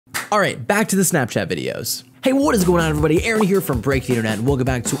Alright, back to the Snapchat videos. Hey, what is going on everybody? Aaron here from Break the Internet and welcome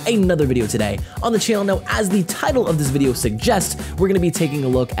back to another video today on the channel. Now, as the title of this video suggests, we're going to be taking a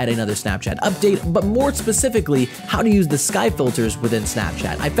look at another Snapchat update, but more specifically, how to use the sky filters within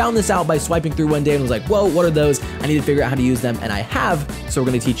Snapchat. I found this out by swiping through one day and was like, whoa, what are those? I need to figure out how to use them, and I have, so we're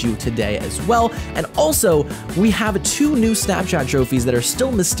going to teach you today as well. And also, we have 2 new Snapchat trophies that are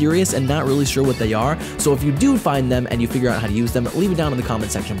still mysterious and not really sure what they are. So if you do find them and you figure out how to use them, leave it down in the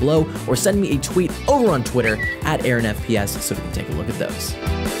comment section below or send me a tweet over on Twitter at AaronFPS so we can take a look at those.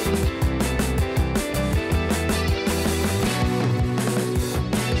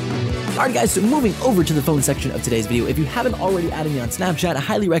 Alright guys, so moving over to the phone section of today's video, if you haven't already added me on Snapchat, I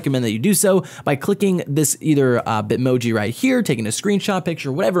highly recommend that you do so by clicking this either Bitmoji right here, taking a screenshot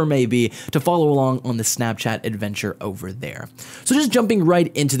picture, whatever it may be, to follow along on the Snapchat adventure over there. So just jumping right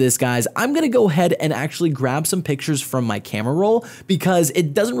into this, guys, I'm going to go ahead and actually grab some pictures from my camera roll because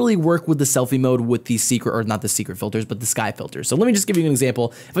it doesn't really work with the selfie mode with the secret, or not the secret filters, but the sky filters. So let me just give you an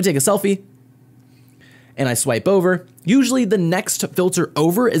example. If I take a selfie, and I swipe over, usually the next filter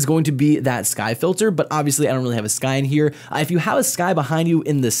over is going to be that sky filter, but obviously I don't really have a sky in here. If you have a sky behind you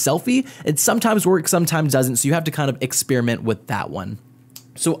in the selfie, it sometimes works, sometimes doesn't, so you have to kind of experiment with that one.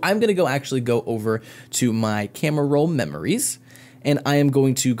 So I'm gonna actually go over to my camera roll memories, and I am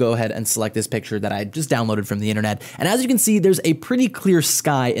going to go ahead and select this picture that I just downloaded from the internet. And as you can see, there's a pretty clear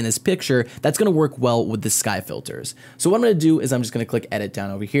sky in this picture that's gonna work well with the sky filters. So what I'm gonna do is I'm just gonna click edit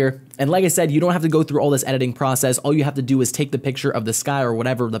down over here. And like I said, you don't have to go through all this editing process. All you have to do is take the picture of the sky or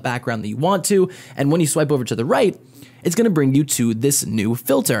whatever the background that you want to. And when you swipe over to the right, it's gonna bring you to this new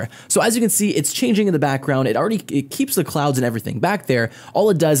filter. So as you can see, it's changing in the background. It keeps the clouds and everything back there.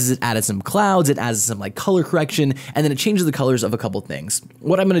 All it does is it added some clouds, it adds some like color correction, and then it changes the colors of a couple things.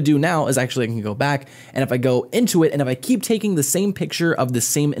 What I'm gonna do now is actually I can go back, and if I go into it, and if I keep taking the same picture of the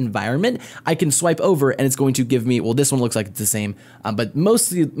same environment, I can swipe over and it's going to give me, well, this one looks like it's the same, but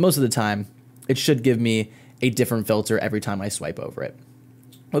most of the time, it should give me a different filter every time I swipe over it.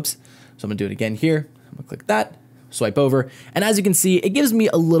 Whoops, so I'm gonna do it again here. I'm gonna click that, swipe over, and as you can see, it gives me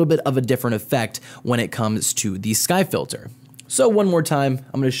a little bit of a different effect when it comes to the sky filter. So one more time,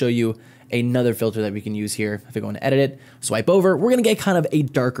 I'm going to show you another filter that we can use here. If I go and edit it, swipe over, we're going to get kind of a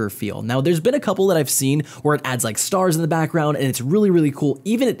darker feel. Now, there's been a couple that I've seen where it adds like stars in the background, and it's really, really cool.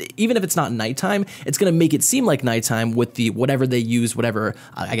 Even if it's not nighttime, it's going to make it seem like nighttime with the whatever they use, whatever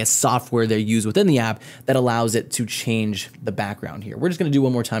I guess software they use within the app that allows it to change the background here. We're just going to do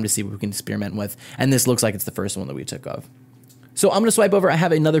one more time to see what we can experiment with, and this looks like it's the first one that we took of. So I'm going to swipe over. I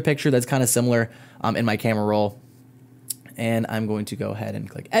have another picture that's kind of similar in my camera roll, and I'm going to go ahead and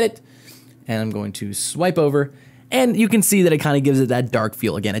click edit. And I'm going to swipe over, and you can see that it kind of gives it that dark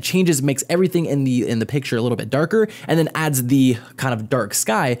feel. Again, it changes, makes everything in the picture a little bit darker, and then adds the kind of dark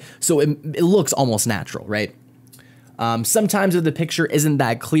sky, so it looks almost natural, right? Sometimes if the picture isn't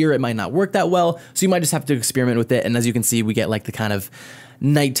that clear, it might not work that well, so you might just have to experiment with it. And as you can see, we get like the kind of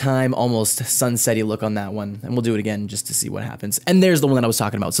nighttime, almost sunsetty look on that one. And we'll do it again just to see what happens. And there's the one that I was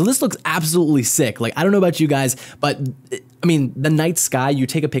talking about. So this looks absolutely sick. Like, I don't know about you guys, but I mean, the night sky, you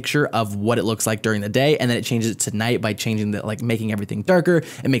take a picture of what it looks like during the day, and then it changes it to night by changing the, like making everything darker.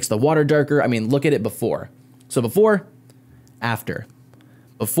 It makes the water darker. I mean, look at it before. So before, after,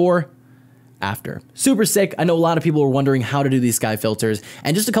 before, after. Super sick. I know a lot of people are wondering how to do these sky filters,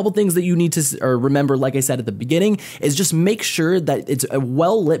 and just a couple things that you need to remember, like I said at the beginning, is just make sure that it's a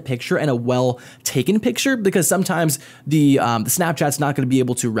well-lit picture and a well-taken picture, because sometimes the Snapchat's not going to be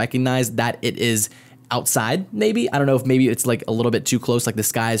able to recognize that it is outside. Maybe, I don't know if maybe it's like a little bit too close, like the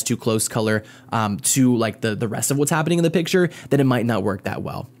sky is too close color to like the rest of what's happening in the picture, then it might not work that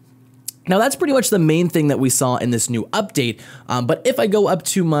well. Now that's pretty much the main thing that we saw in this new update, but if I go up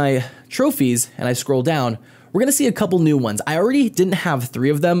to my trophies and I scroll down, we're gonna see a couple new ones. I already didn't have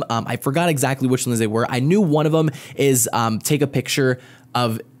 3 of them. I forgot exactly which ones they were. I knew one of them is take a picture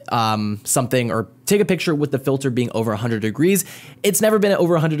of something, or take a picture with the filter being over 100 degrees. It's never been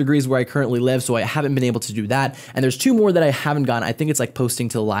over 100 degrees where I currently live, so I haven't been able to do that. And there's 2 more that I haven't gotten. I think it's like posting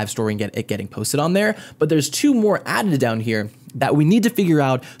to the live story and it getting posted on there, but there's 2 more added down here that we need to figure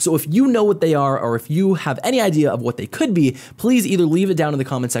out. So if you know what they are, or if you have any idea of what they could be, please either leave it down in the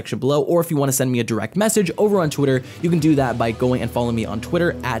comment section below, or if you want to send me a direct message over on Twitter, you can do that by going and following me on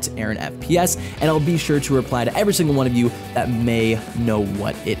Twitter at AaronFPS, and I'll be sure to reply to every single one of you that may know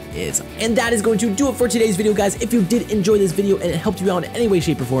what it is. And that is going to do it for today's video, guys. If you did enjoy this video and it helped you out in any way,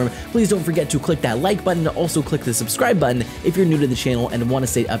 shape, or form, please don't forget to click that like button, and also click the subscribe button if you're new to the channel and want to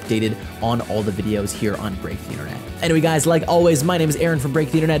stay updated on all the videos here on Break the Internet. Anyway, guys, like always, always, my name is Aaron from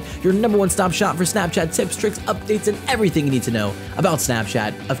Break the Internet, your #1 stop shop for Snapchat tips, tricks, updates, and everything you need to know about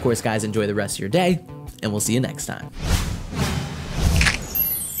Snapchat. Of course, guys, enjoy the rest of your day, and we'll see you next time.